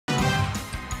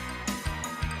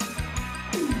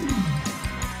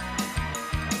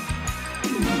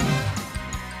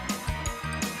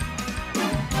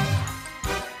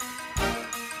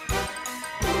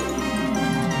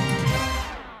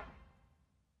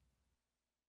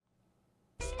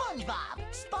SpongeBob,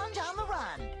 Sponge on the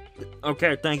Run.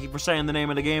 Okay, thank you for saying the name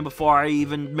of the game before I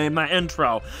even made my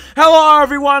intro. Hello,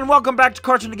 everyone! Welcome back to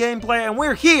Cartoony Gameplay, and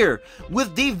we're here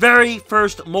with the very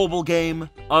first mobile game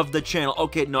of the channel.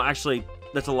 Okay, no, actually,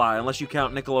 that's a lie. Unless you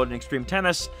count Nickelodeon Extreme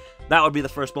Tennis, that would be the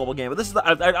first mobile game. But this is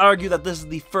I'd argue that this is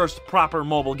the first proper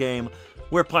mobile game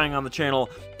we're playing on the channel.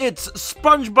 It's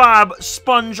SpongeBob,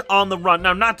 Sponge on the Run.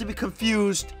 Now, not to be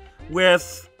confused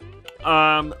with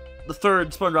the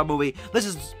third SpongeBob movie. This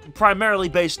is primarily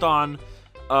based on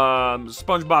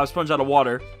SpongeBob, Sponge Out of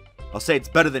Water. I'll say it's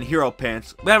better than Hero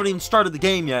Pants. We haven't even started the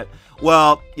game yet.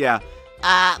 Well, yeah.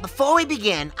 Before we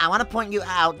begin, I just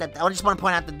want to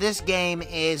point out that this game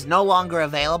is no longer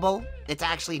available. It's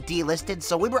actually delisted,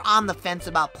 so we were on the fence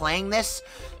about playing this,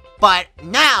 but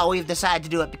now we've decided to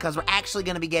do it because we're actually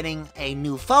going to be getting a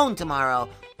new phone tomorrow,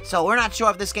 so we're not sure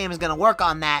if this game is going to work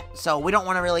on that, so we don't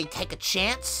want to really take a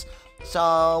chance,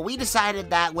 so we decided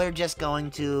that we're just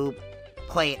going to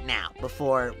play it now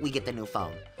before we get the new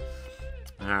phone.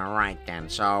 Alright then,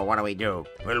 so what do we do?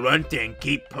 Well, one thing,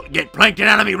 get plankton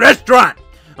out of me restaurant!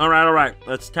 Alright,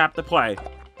 let's tap the play.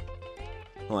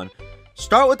 Hold on.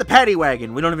 Start with the paddy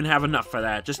wagon. We don't even have enough for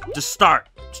that. Just start.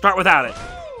 Start without it.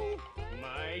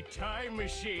 My time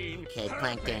machine. Okay,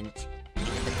 Plankton, you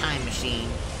get the time machine.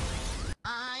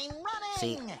 I'm running!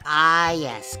 See? Ah,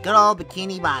 yes, good old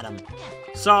Bikini Bottom.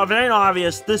 So, if it ain't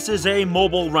obvious, this is a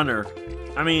mobile runner.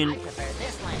 I mean, I prefer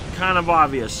this lane. kind of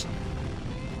obvious.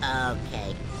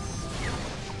 Okay.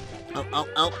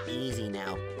 Oh, easy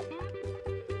now.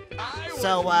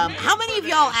 So, how many of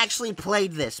y'all actually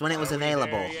played this when it was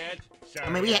available? I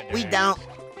mean, we don't...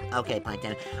 Okay,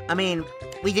 Plankton. I mean,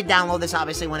 we did download this,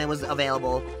 obviously, when it was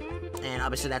available. And,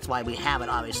 obviously, that's why we have it,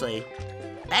 obviously.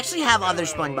 I actually have other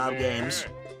SpongeBob games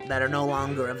that are no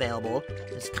longer available.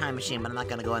 This Time Machine, but I'm not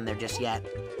gonna go in there just yet.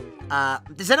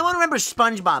 Does anyone remember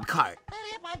SpongeBob Kart? That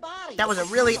hit my body. That was a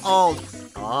really old...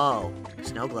 Oh,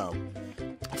 Snow Globe.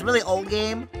 It's a really old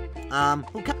game.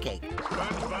 Cupcake.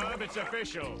 SpongeBob, it's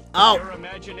official. Oh. Your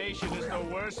imagination is the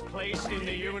worst place in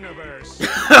the universe.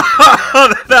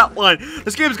 That one.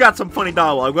 This game's got some funny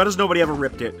dialogue. Why does nobody ever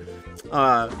ripped it?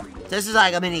 This is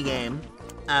like a mini game.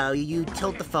 You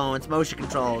tilt the phone, it's motion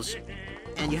controls,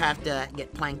 and you have to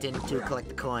get Plankton to collect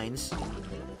the coins.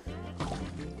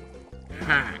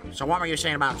 So what were you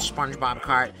saying about SpongeBob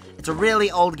Kart? It's a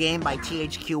really old game by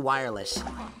THQ Wireless.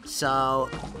 So,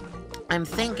 I'm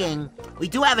thinking, we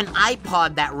do have an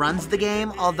iPod that runs the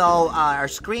game, although our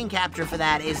screen capture for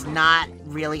that is not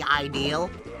really ideal.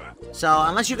 So,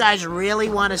 unless you guys really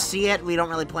want to see it, we don't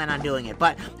really plan on doing it.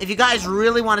 But, if you guys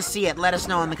really want to see it, let us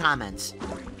know in the comments.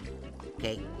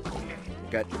 Okay.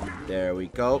 Good. There we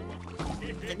go.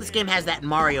 I think this game has that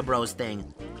Mario Bros.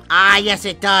 Thing. Ah, yes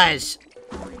it does!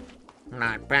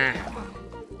 Not bad.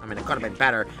 I mean, it could have been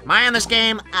better. Am I on this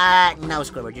game? No,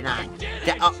 Squidward, you're not.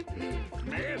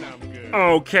 Man, I'm good.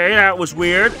 Okay, that was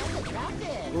weird.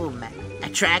 Ooh,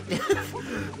 attractive.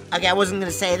 Okay, I wasn't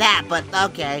gonna say that, but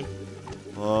okay.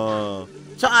 Oh.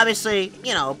 So obviously,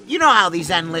 you know how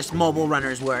these endless mobile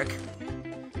runners work.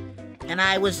 And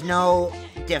I was no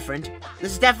different.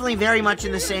 This is definitely very much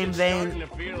in the same vein. It's starting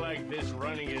to feel like this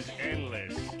running is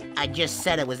endless. I just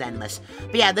said it was endless.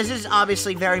 But yeah, this is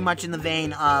obviously very much in the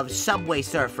vein of Subway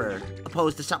Surfer,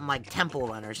 opposed to something like Temple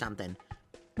Run or something.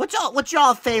 What's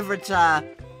y'all favorite, might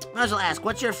as well ask,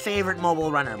 what's your favorite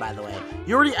mobile runner, by the way?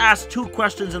 You already asked 2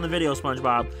 questions in the video,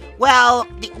 SpongeBob. Well,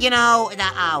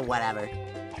 whatever.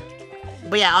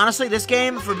 But yeah, honestly, this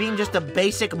game, for being just a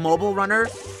basic mobile runner,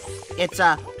 it's,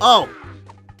 oh!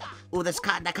 Ooh,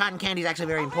 that cotton candy is actually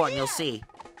very important, you'll see.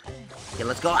 Okay,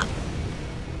 let's go up.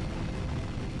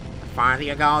 The farther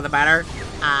you go, the better?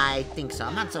 I think so,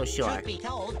 I'm not so sure. Truth be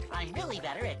told, I'm really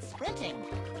better at sprinting.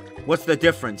 What's the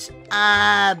difference?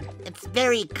 It's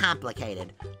very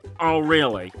complicated. Oh,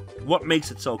 really? What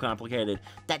makes it so complicated?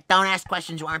 Don't ask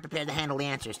questions you aren't prepared to handle the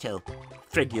answers to.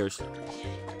 Figures.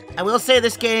 I will say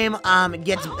this game,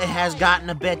 it has gotten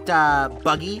a bit,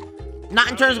 buggy. Not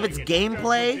in terms of its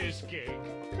gameplay.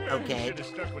 Okay.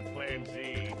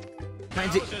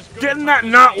 Plan Z. Didn't that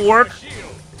not work?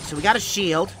 So we got a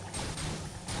shield.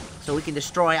 So we can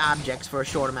destroy objects for a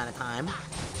short amount of time.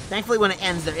 Thankfully, when it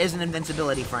ends, there is an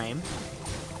invincibility frame.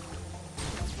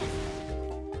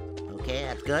 Okay,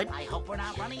 that's good. I hope we're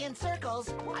not running in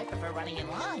circles. I prefer running in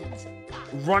lines.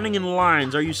 Running in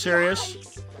lines, are you serious?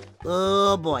 Nice.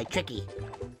 Oh boy, tricky.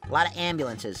 A lot of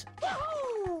ambulances.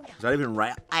 Is that even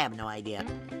right? I have no idea.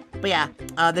 But yeah,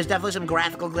 there's definitely some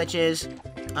graphical glitches.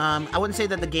 I wouldn't say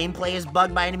that the gameplay is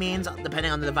bugged by any means,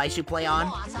 depending on the device you play on.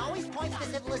 Boss always points to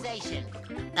civilization.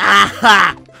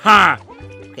 Aha! Ha!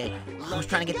 Okay, I was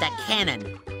trying to get that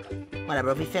cannon.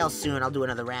 Whatever, if we fail soon, I'll do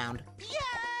another round.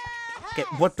 Okay,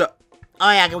 what the? Oh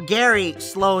yeah, Gary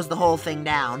slows the whole thing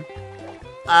down.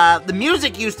 The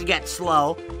music used to get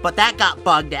slow, but that got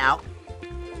bugged out.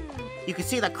 You can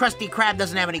see the Krusty Krab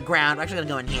doesn't have any ground. We're actually gonna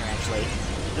go in here, actually.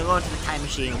 We're gonna go into the time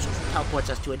machine, which teleports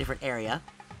us to a different area.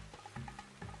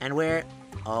 And we're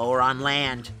on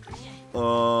land.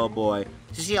 Oh boy.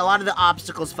 You see, a lot of the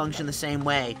obstacles function the same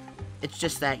way. It's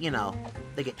just that, you know,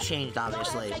 they get changed,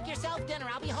 obviously. Make yourself dinner.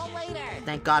 I'll be home later.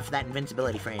 Thank God for that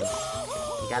invincibility frame.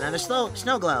 You got another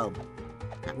snow globe.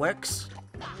 That works.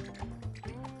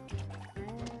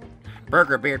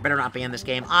 Burger Beard better not be in this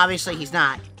game. Obviously, he's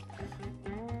not.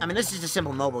 I mean, this is a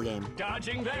simple mobile game.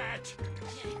 Dodging that.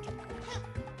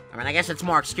 I mean, I guess it's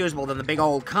more excusable than the big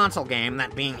old console game,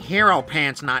 that being Hero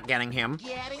Pants not getting him.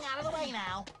 Getting out of the way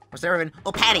now. Was there even...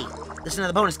 Oh, Patty! This is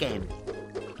another bonus game.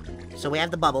 So we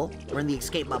have the bubble. We're in the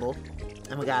escape bubble.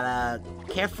 And we gotta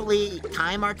carefully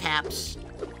time our taps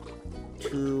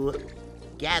to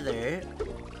gather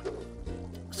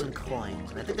some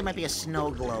coins. And I think there might be a snow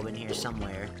globe in here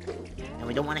somewhere. And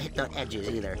we don't want to hit the edges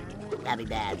either. That'd be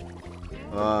bad.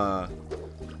 You're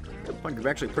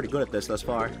actually pretty good at this thus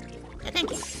far. Yeah,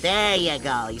 thank you. There you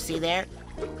go. You see there?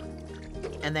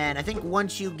 And then I think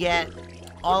once you get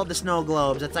all of the snow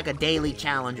globes, it's like a daily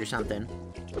challenge or something.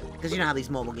 Because you know how these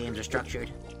mobile games are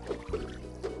structured.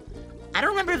 I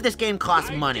don't remember if this game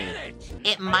costs money.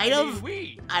 It might have.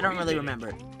 I don't really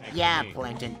remember. Yeah,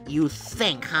 Plankton. You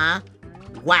think, huh?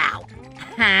 Wow.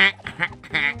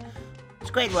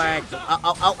 Squidward.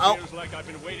 Oh. Feels like I've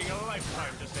been waiting a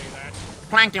lifetime to say that.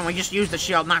 Plankton, we just used the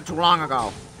shield not too long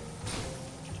ago.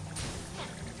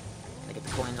 Gotta get the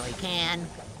coins while you can.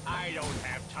 I don't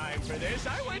have time for this.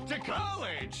 I went to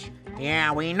college.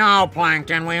 Yeah, we know,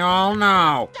 Plankton, we all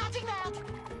know. Dodging that.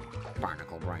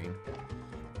 Barnacle brain.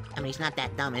 I mean, he's not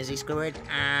that dumb, is he, Squidward?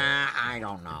 I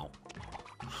don't know.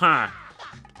 Huh.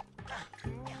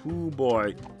 Oh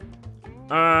boy.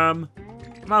 Might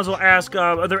as well ask,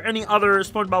 are there any other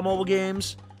SpongeBob mobile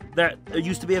games that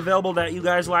used to be available that you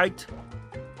guys liked?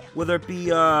 Whether it be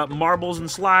Marbles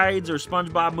and Slides or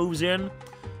SpongeBob Moves In.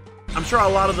 I'm sure a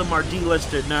lot of them are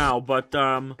delisted now, but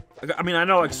I mean, I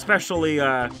know especially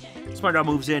SpongeBob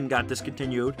Moves In got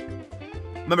discontinued.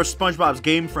 Remember SpongeBob's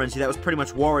Game Frenzy? That was pretty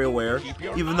much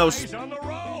WarioWare, even though On the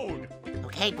road.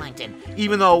 Okay, Plankton.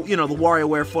 even though you know the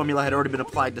WarioWare formula had already been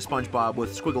applied to SpongeBob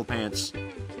with Squiggle Pants.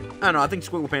 I don't know. I think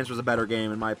Squiggle Pants was a better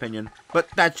game in my opinion, but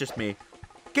that's just me.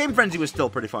 Game Frenzy was still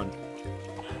pretty fun.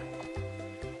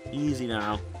 Easy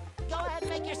now. Go ahead and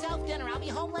make yourself dinner. I'll be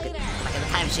home later. Back in the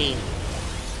time machine.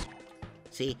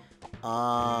 See?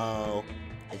 Oh.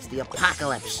 It's the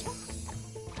apocalypse.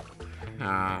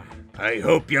 I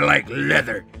hope you like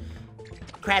leather.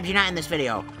 Krabs, you're not in this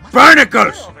video.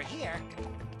 Barnacles! Over here.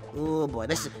 Oh boy,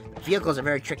 vehicles are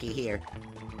very tricky here.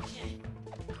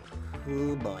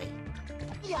 Oh boy.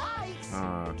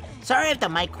 Yikes. Sorry if the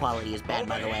mic quality is bad,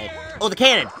 by the way. Oh, the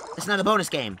cannon! It's another bonus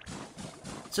game.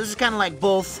 So this is kind of like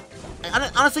both,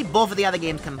 honestly, both of the other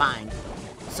games combined.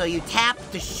 So you tap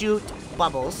to shoot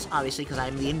bubbles, obviously, because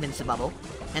I'm the invincible,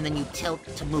 and then you tilt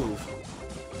to move.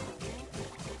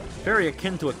 Very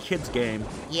akin to a kid's game.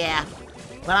 Yeah,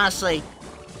 but honestly,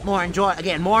 more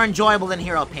enjoyable than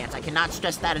Hero Pants. I cannot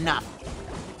stress that enough.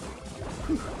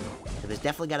 Whew. So there's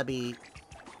definitely got to be.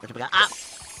 We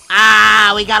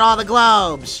got all the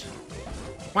globes.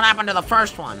 What happened to the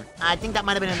first one? I think that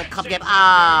might have been in the cup game.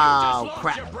 Oh,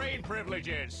 crap. Your brain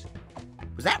privileges.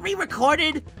 Was that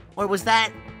re-recorded? Or was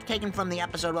that taken from the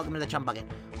episode Welcome to the Chum Bucket?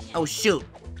 Oh, shoot.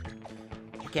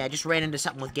 Okay, I just ran into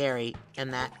something with Gary,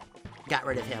 and that got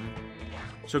rid of him.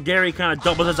 So Gary kind of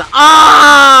doubles as a. Oh!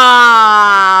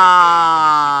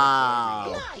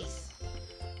 Nice.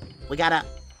 We got a...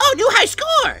 Oh, new high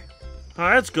score! Oh,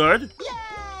 that's good.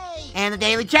 Yay. And the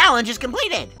daily challenge is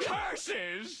completed.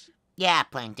 Curses. Yeah,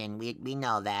 Plankton, we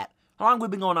know that. How long have we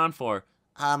been going on for?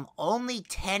 Only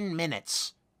 10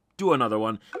 minutes. Do another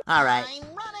one. All right. I'm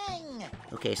running.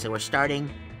 Okay, so we're starting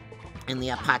in the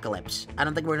apocalypse. I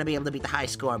don't think we're gonna be able to beat the high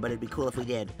score, but it'd be cool if we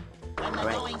did. When the All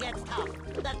right. going gets tough,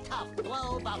 the tough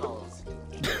blow bubbles.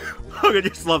 I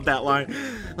just love that line.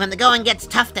 When the going gets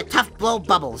tough, the tough blow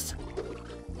bubbles.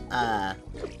 Okay,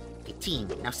 team,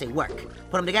 now say work.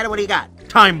 Put them together, what do you got?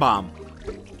 Time bomb.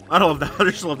 I don't love that. I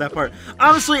just love that part.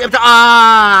 Honestly, if the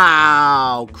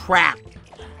Oh, crap.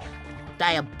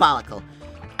 Diabolical.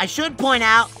 I should point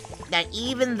out that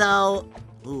even though...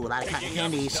 Ooh, a lot of cotton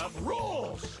candies. Tough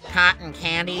rules. Cotton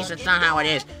candies? That's not how it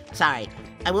is. Sorry.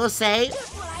 I will say,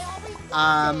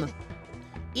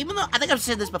 even though, I think I've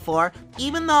said this before,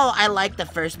 even though I like the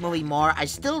first movie more, I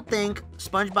still think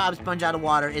SpongeBob Sponge Out of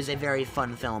Water is a very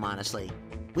fun film, honestly.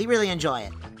 We really enjoy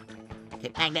it.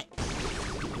 Okay, magnet.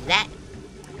 That.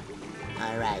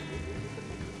 Alright.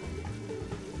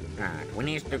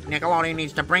 Nickelodeon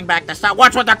needs to bring back the stuff.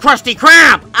 What's with the Krusty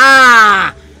Krab?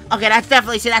 Ah! Okay, that's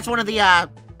definitely, see, that's one of the, Are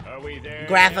we there?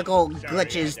 graphical Sorry,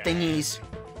 glitches, Dad. thingies,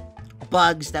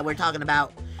 bugs that we're talking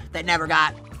about that never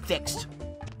got fixed.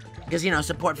 Because, you know,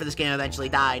 support for this game eventually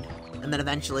died. And then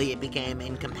eventually it became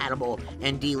incompatible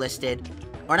and delisted.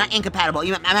 Or not incompatible,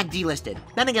 I meant delisted.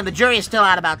 Then again, the jury is still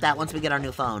out about that once we get our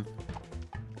new phone.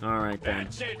 Alright then.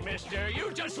 That's it, mister.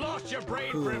 You just lost your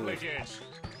brain Ooh. privileges.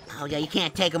 Oh yeah, you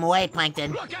can't take them away,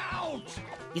 Plankton. Look out!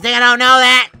 You think I don't know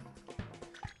that?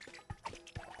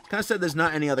 Kinda said there's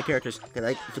not any other characters. Okay,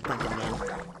 let's do Plankton again.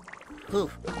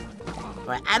 Oof.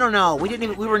 Alright, I don't know. We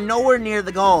were nowhere near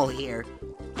the goal here.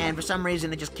 And for some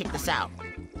reason, it just kicked us out.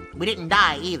 We didn't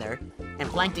die either. And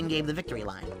Plankton gave the victory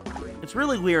line. It's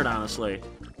really weird, honestly.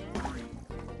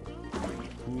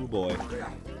 Oh boy.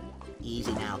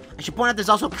 Easy now. I should point out there's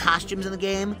also costumes in the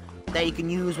game that you can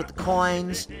use with the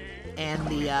coins and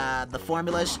the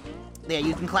formulas. Yeah,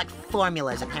 you can collect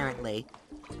formulas apparently,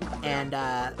 and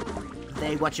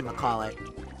they whatchamacallit.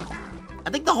 I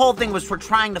think the whole thing was for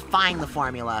trying to find the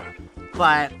formula,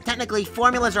 but technically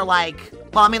formulas are like,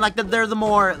 well, I mean, like they're the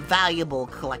more valuable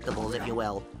collectibles, if you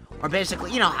will. Or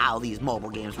basically, you know how these mobile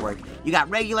games work. You got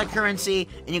regular currency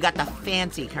and you got the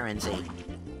fancy currency.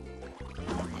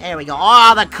 There we go.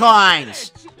 All the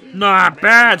coins! Not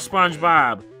bad,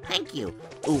 SpongeBob. Thank you.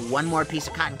 Ooh, one more piece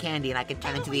of cotton candy and I can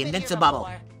turn into the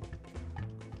Invincibubble.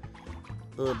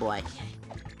 Oh boy.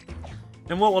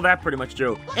 And what will that pretty much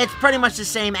do? It's pretty much the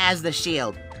same as the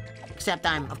shield. Except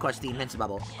I'm, of course, the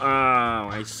Invincibubble. Oh,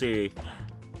 I see.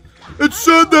 It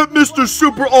said that Mr.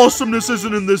 Super Awesomeness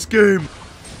isn't in this game.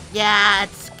 Yeah,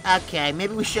 it's okay.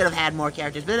 Maybe we should have had more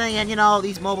characters. But then again, you know,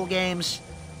 these mobile games,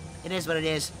 it is what it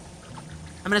is.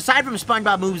 I mean, aside from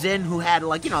SpongeBob Moves In, who had,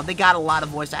 like, you know, they got a lot of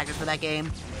voice actors for that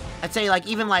game. I'd say, like,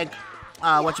 even, like,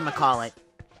 whatchamacallit.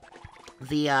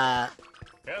 The,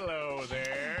 Hello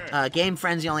there. Game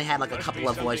Frenzy only had, like, a Must couple be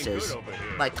of something voices. good over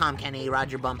here. Like Tom Kenny,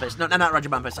 Roger Bumpus. No, not Roger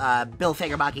Bumpus. Bill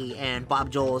Fagerbaki and Bob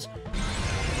Joles.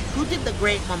 Who did the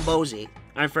Great Mumbozi?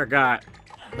 I forgot.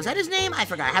 Was that his name? I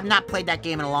forgot. I have not played that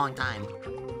game in a long time.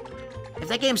 If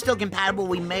that game's still compatible,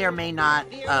 we may or may not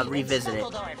revisit it.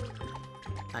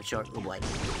 Not sure. Oh boy.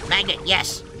 Magnet,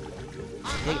 yes!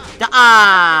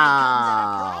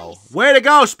 Oh! Way to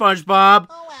go, SpongeBob.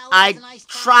 I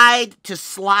tried to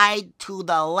slide to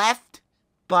the left,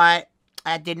 but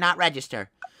I did not register.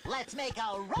 Let's make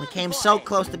a run We came for so it.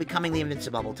 close to becoming the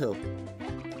Invincibubble, too.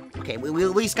 Okay, we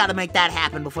at least gotta make that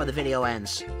happen before the video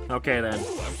ends. Okay then.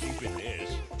 Ooh, I'm keeping this.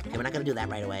 Okay, we're not gonna do that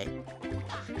right away.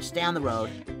 Stay on the road.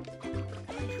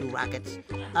 2 rockets.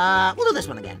 We'll do this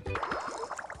one again.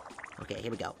 Okay,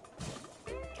 here we go.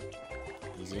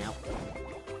 Easy now.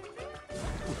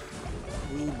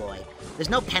 Ooh boy. There's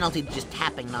no penalty to just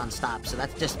tapping non-stop, so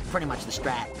that's just pretty much the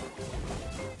strat.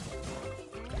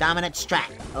 Dominant strat.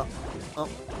 Oh, oh.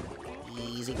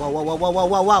 Easy. Whoa, whoa, whoa, whoa, whoa,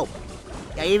 whoa, whoa.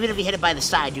 Yeah, even if you hit it by the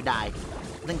side, you die.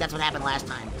 I think that's what happened last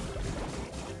time.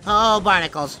 Oh,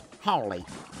 barnacles. Holy.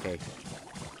 Okay.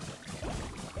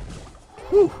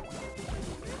 Whew.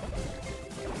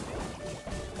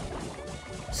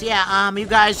 So yeah, you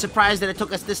guys surprised that it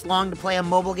took us this long to play a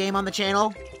mobile game on the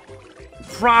channel?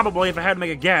 Probably, if I had to make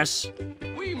a guess.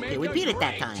 We Okay, make we a beat it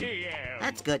that great time. TM.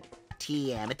 That's good.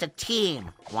 TM. It's a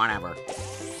team. Whatever.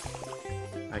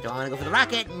 Alright, do I want to go for the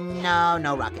rocket? No,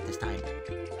 no rocket this time.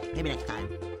 Maybe next time.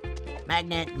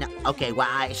 Magnet? No. Okay, well,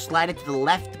 I slide it to the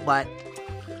left, but...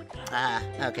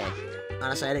 okay.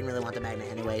 Honestly, I didn't really want the magnet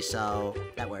anyway, so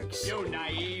that works. You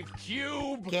naive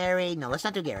cube. Gary? No, let's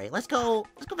not do Gary. Let's go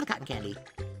for the cotton candy.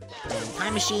 And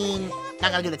time machine.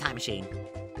 Not gonna do the time machine.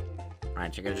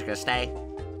 Alright, you're just gonna stay?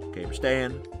 Okay, we're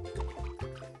staying.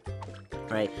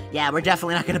 Right. Yeah, we're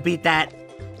definitely not gonna beat that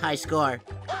high score.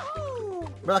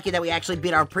 We're lucky that we actually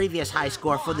beat our previous high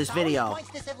score for this video. Points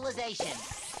to civilization.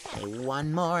 Okay,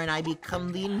 one more and I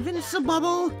become the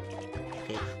Invincibubble.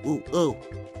 Okay. Ooh, ooh.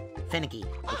 Finicky.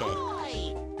 Okay.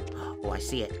 Ahoy! Oh, I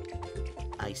see it.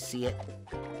 I see it.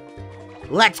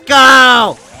 Let's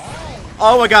go!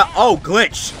 Oh my god. Oh,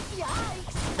 glitch.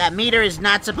 That meter is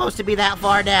not supposed to be that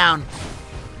far down.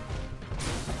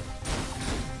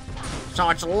 So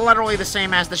it's literally the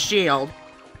same as the shield,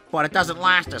 but it doesn't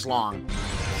last as long.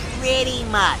 Pretty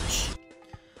much.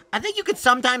 I think you could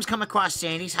sometimes come across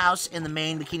Sandy's house in the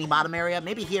main Bikini Bottom area,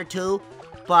 maybe here too,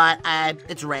 but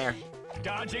it's rare.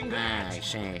 Dodging that. I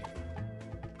see.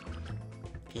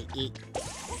 Okay, eat.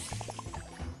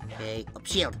 Okay,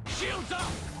 shield. Shields up.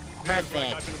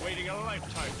 Perfect. I've been waiting a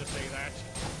lifetime to say that.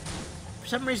 For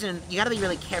some reason, you gotta be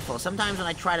really careful. Sometimes when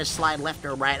I try to slide left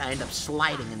or right, I end up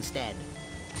sliding instead.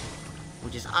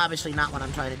 Which is obviously not what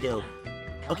I'm trying to do.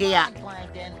 Okay, yeah.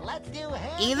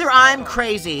 Either I'm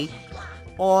crazy,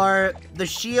 or the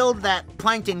shield that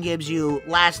Plankton gives you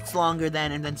lasts longer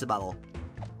than Invincible.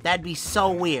 That'd be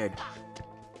so weird.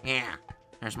 Yeah,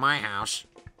 there's my house.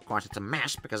 Of course, it's a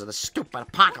mess because of the stupid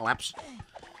apocalypse.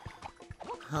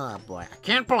 Oh, boy. I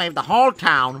can't believe the whole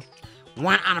town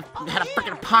had a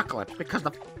freaking apocalypse because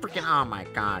the freaking... Oh, my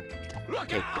God.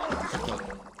 Okay.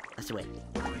 Let's do it.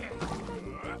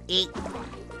 Eat.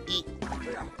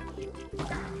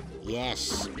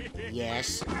 Yes.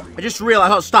 I just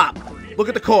realized. Oh, stop! Look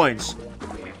at the coins.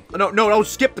 No,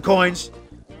 skip the coins.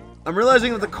 I'm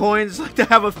realizing that the coins like to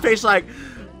have a face like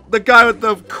the guy with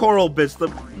the coral bits, the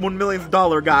 $1 million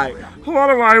guy. What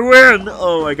do I win?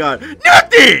 Oh my God!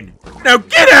 Nothing! Now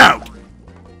get out!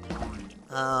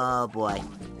 Oh boy.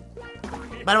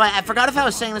 By the way, I forgot if I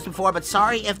was saying this before, but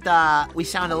sorry if we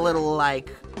sound a little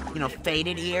like, you know,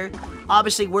 faded here.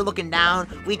 Obviously, we're looking down.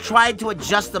 We tried to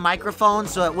adjust the microphone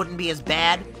so it wouldn't be as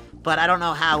bad, but I don't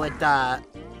know how it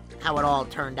all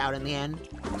turned out in the end.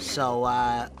 So,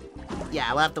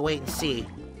 yeah, we'll have to wait and see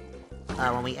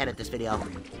when we edit this video.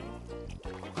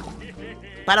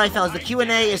 By the way, fellas, the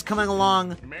Q&A is coming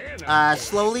along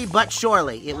slowly but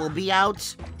surely. It will be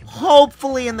out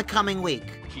hopefully in the coming week.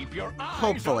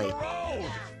 Hopefully.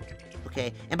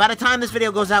 Okay, and by the time this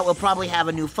video goes out, we'll probably have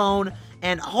a new phone,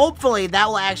 and hopefully that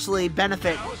will actually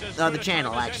benefit the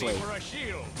channel, actually.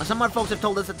 Some more folks have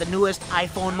told us that the newest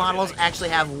iPhone models actually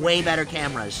have way better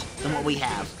cameras than what we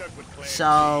have.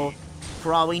 So,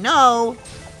 for all we know,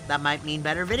 that might mean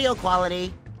better video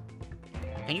quality.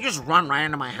 Can you just run right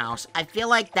into my house? I feel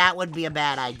like that would be a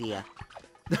bad idea.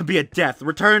 That'd be a death.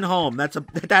 Return home.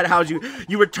 That how you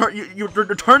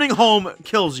returning home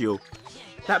kills you.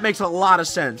 That makes a lot of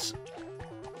sense.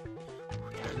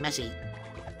 Messy.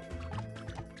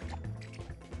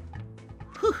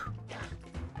 Whew.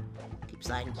 Keep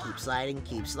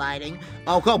sliding.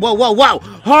 Oh, whoa!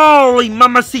 Holy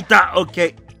mamacita!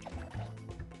 Okay.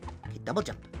 Double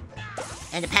jump.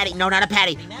 And a patty. No, not a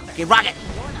patty. Okay, rocket.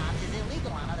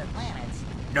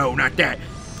 No, not that.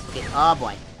 Okay, oh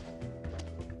boy.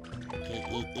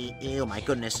 Okay, oh my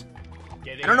goodness.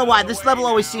 I don't know why, this level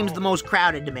always seems the most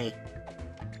crowded to me.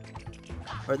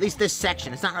 Or at least this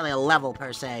section. It's not really a level,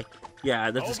 per se.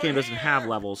 Yeah, this game doesn't have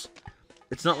levels.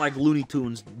 It's not like Looney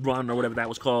Tunes Run or whatever that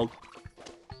was called.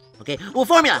 Okay, well,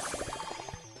 formula!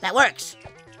 That works!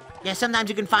 Yeah, sometimes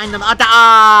you can find them. I think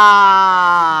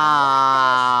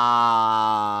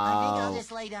I'll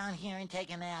just lay down here and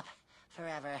take a nap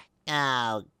forever.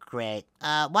 Oh, great.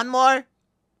 One more?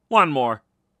 One more.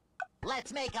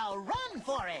 Let's make a run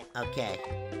for it! Okay.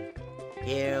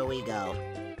 Here we go.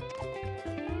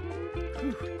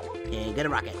 Okay, get a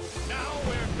rocket. Now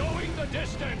we're going the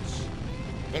distance.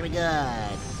 Very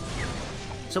good.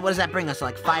 So what does that bring us,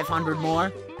 like 500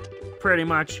 more? Pretty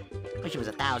much. Wish it was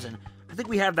 1,000. I think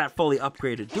we have that fully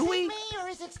upgraded. Do we? Is it me, or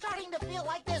is it starting to feel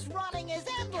like this running is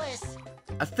endless?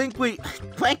 I think we...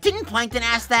 Plankton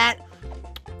asked that?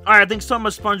 Alright, I think some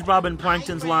of SpongeBob and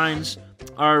Plankton's lines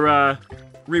are,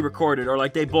 re-recorded, or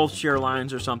like they both share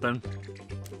lines or something.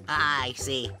 I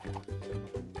see.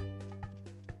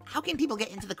 How can people get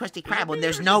into the Krusty Krab when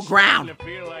there's no ground? To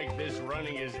feel like this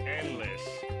running is endless.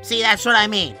 See, that's what I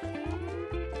mean.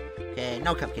 Okay,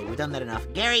 no cupcake. We've done that enough.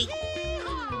 Gary!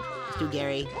 Let's do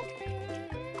Gary.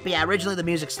 But yeah, originally the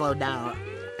music slowed down.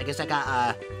 I guess I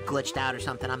got, glitched out or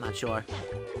something. I'm not sure.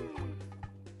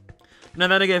 Now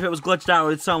then again, if it was glitched out,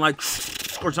 it'd sound like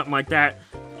or something like that.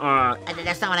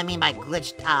 That's not what I mean by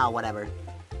glitched. Whatever.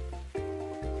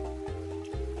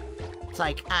 It's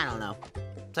like, I don't know.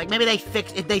 It's like maybe they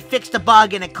fixed a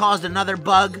bug and it caused another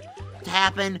bug to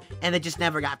happen, and it just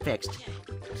never got fixed.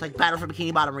 It's like Battle for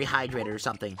Bikini Bottom Rehydrated or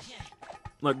something.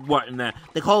 Like what in that?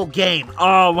 The whole game.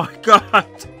 Oh my God.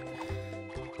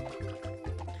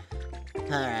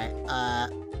 Alright,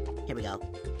 here we go.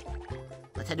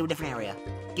 Let's head to a different area.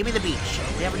 Give me the beach.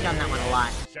 We haven't done that one a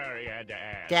lot. Sorry, I had to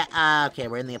ask. Okay,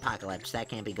 we're in the apocalypse. That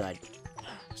can't be good.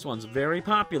 This one's very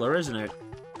popular, isn't it?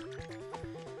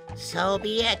 So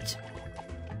be it.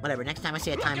 Whatever, next time I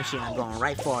see a time machine, I'm going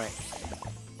right for it.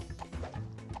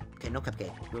 Okay, no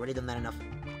cupcake. We've already done that enough.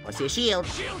 Oh, I see a shield.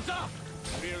 Shields up!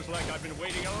 Feels like I've been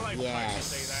waiting a lifetime Yes.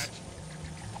 to say that.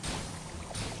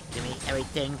 Give me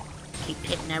everything. Keep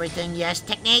hitting everything. Yes,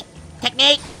 technique!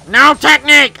 Technique! No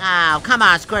technique! Oh, come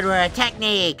on, Squidward.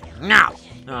 Technique! No!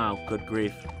 Oh, good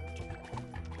grief.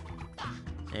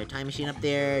 Is there a time machine up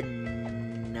there?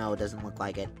 No, it doesn't look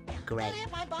like it. Great. It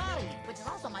hit my body, which is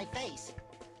also my face.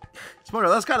 SpongeBob,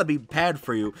 that's gotta be bad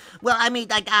for you. Well, I mean,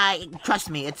 like, trust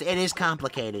me, it is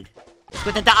complicated.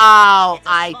 But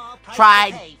I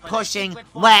tried pushing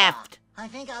left. I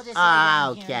think I'll just lay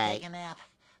down here Okay. and take a nap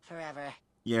forever.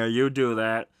 Yeah, you do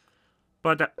that.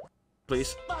 But,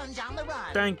 please. Sponge on the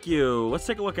run. Thank you. Let's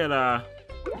take a look at,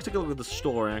 the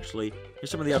store, actually.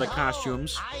 Here's some of the other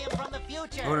costumes. I am from the future.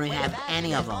 We don't where have fashion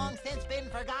any has of them. long since been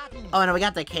forgotten. Oh, no, we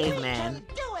got the We caveman. can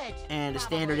do it. And a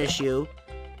standard Probably. issue.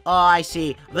 Oh, I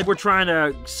see. I think we're trying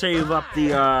to save up the,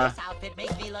 This outfit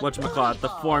makes me look whatchamacallit, the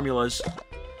beautiful. formulas.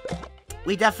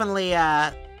 We definitely, I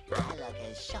look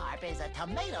as sharp as a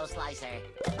tomato slicer.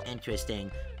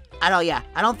 interesting. I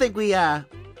don't think we're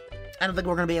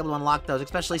gonna be able to unlock those,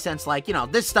 especially since, like, you know,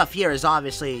 this stuff here is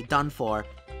obviously done for.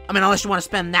 I mean, unless you want to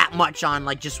spend that much on,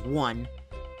 like, just one.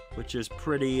 Which is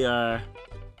pretty dumb.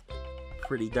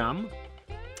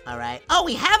 Alright. Oh,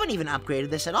 we haven't even upgraded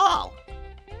this at all.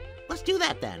 Let's do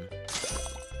that then.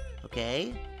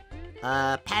 Okay.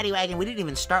 Paddy wagon, we didn't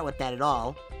even start with that at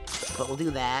all. But we'll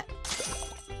do that.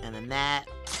 And then that.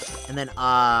 And then,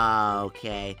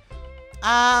 okay.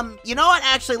 You know what?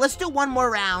 Actually, let's do one more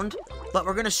round. But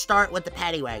we're gonna start with the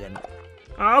paddy wagon.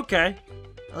 Okay.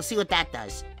 Let's see what that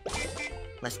does.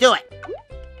 Let's do it.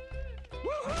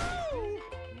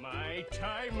 My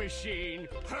time machine.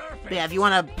 Perfect. But yeah, if you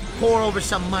want to pour over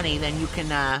some money, then you can,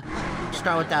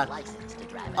 start with the... License to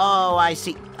drive it. Oh, I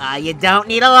see. You don't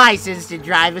need a license to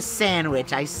drive a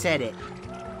sandwich. I said it.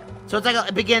 So it's like,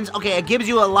 it begins... Okay, it gives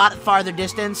you a lot farther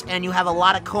distance, and you have a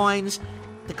lot of coins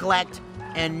to collect,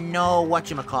 and no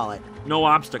whatchamacallit. No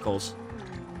obstacles.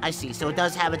 I see. So it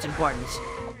does have its importance.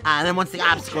 And then once the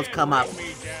obstacles come up,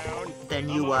 Me down. then I'm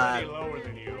you, already lower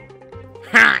than you.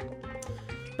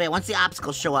 But yeah, once the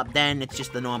obstacles show up, then it's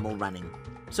just the normal running.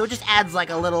 So it just adds like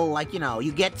a little, like, you know,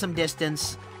 you get some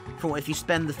distance for if you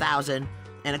spend the 1,000.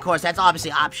 And of course, that's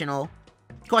obviously optional.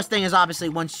 Of course, thing is, obviously,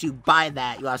 once you buy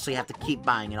that, you obviously have to keep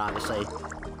buying it, obviously.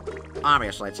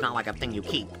 Obviously, it's not like a thing you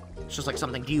keep. It's just like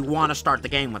something, do you want to start the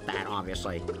game with that,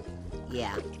 obviously?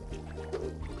 Yeah.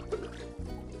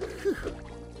 Whew.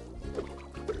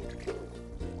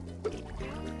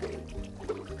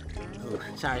 Ooh,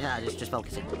 sorry, just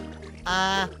focusing.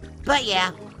 But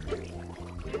yeah.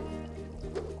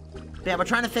 Yeah, we're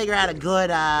trying to figure out a good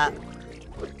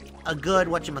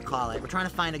whatchamacallit. We're trying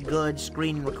to find a good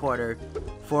screen recorder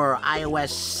for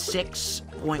iOS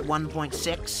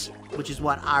 6.1.6, which is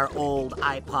what our old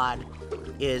iPod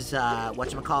is,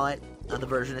 whatchamacallit, the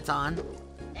version it's on.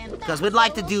 Because we'd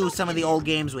like to do some of the old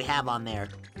games we have on there.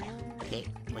 Okay,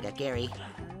 we got Gary.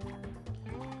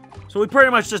 So we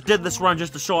pretty much just did this run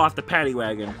just to show off the paddy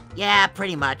wagon. Yeah,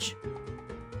 pretty much.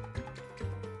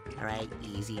 Alright,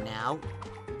 easy now.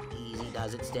 Easy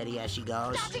does it, steady as she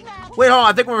goes. Wait, hold on.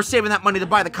 I think we were saving that money to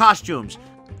buy the costumes.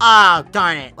 Oh,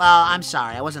 darn it. Well, I'm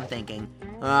sorry, I wasn't thinking.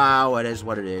 Oh, it is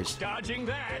what it is. Dodging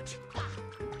that.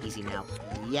 Easy now.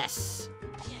 Yes.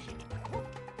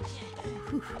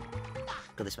 Whew.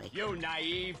 Go this way. You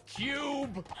naive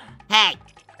cube. Hey!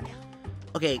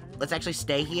 Okay, let's actually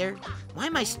stay here. Why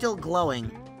am I still glowing?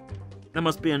 That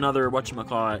must be another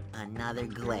whatchamacallit. Another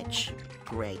glitch.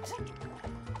 Great.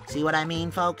 See what I mean,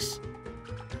 folks?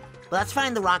 Well, let's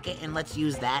find the rocket and let's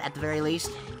use that at the very least.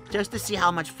 Just to see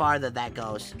how much farther that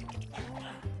goes.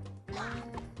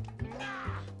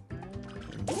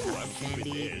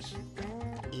 Candy.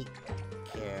 Eat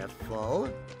careful.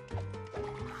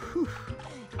 Whew.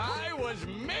 I was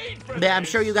made for But I'm this.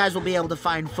 sure you guys will be able to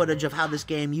find footage of how this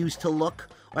game used to look.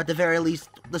 Or at the very least,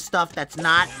 the stuff that's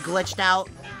not glitched out.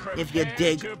 If you Prepare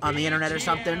dig to on the be internet or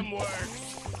something. jam-worked.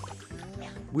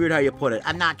 Weird how you put it.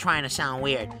 I'm not trying to sound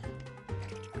weird.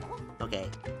 Okay,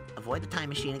 avoid the time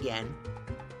machine again.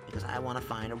 Because I want to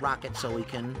find a rocket so we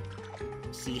can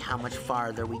see how much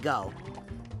farther we go.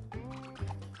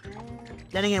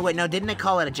 Then again, wait, no, didn't they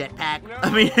call it a jetpack? I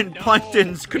mean,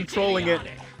 Plankton's controlling it.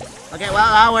 Okay,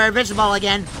 well, we're invincible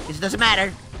again. It doesn't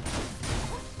matter.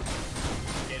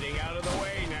 Getting out of the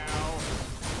way now.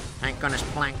 Thank goodness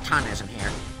Plankton isn't here.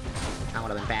 That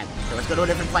would have been bad. So let's go to a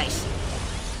different place.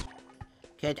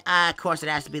 Okay, of course it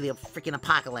has to be the freaking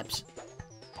apocalypse.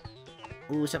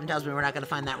 Ooh, something tells me we're not gonna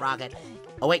find that rocket.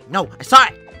 Oh wait, no, I saw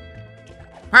it!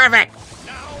 Perfect!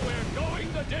 Now we're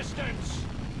going the distance.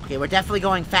 Okay, we're definitely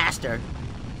going faster.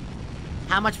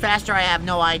 How much faster, I have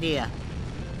no idea.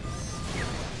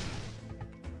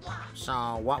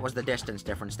 So, what was the distance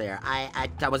difference there? I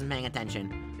wasn't paying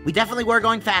attention. We definitely were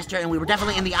going faster, and we were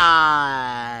definitely in the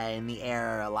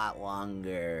air a lot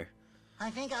longer. I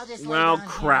think I'll just Well, lay down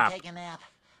crap. here and take a nap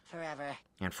forever.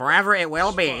 And forever it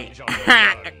will be. Sponge on the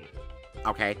run.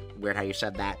 Okay, weird how you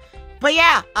said that. But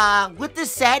yeah, with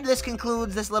this said, this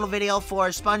concludes this little video for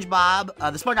SpongeBob,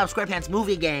 the SpongeBob SquarePants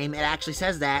movie game. It actually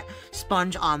says that,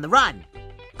 Sponge on the Run.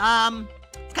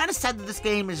 It's kind of said that this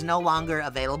game is no longer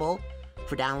available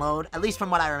for download, at least from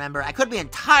what I remember. I could be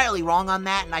entirely wrong on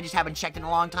that, and I just haven't checked in a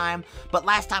long time, but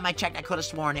last time I checked, I could have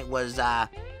sworn it was,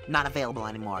 not available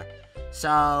anymore.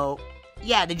 So,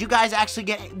 yeah, did you guys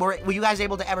actually were you guys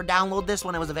able to ever download this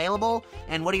when it was available?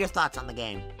 And what are your thoughts on the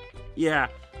game? Yeah.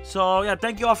 So, yeah,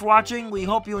 thank you all for watching. We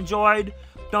hope you enjoyed.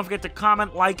 Don't forget to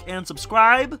comment, like, and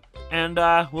subscribe. And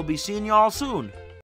we'll be seeing you all soon.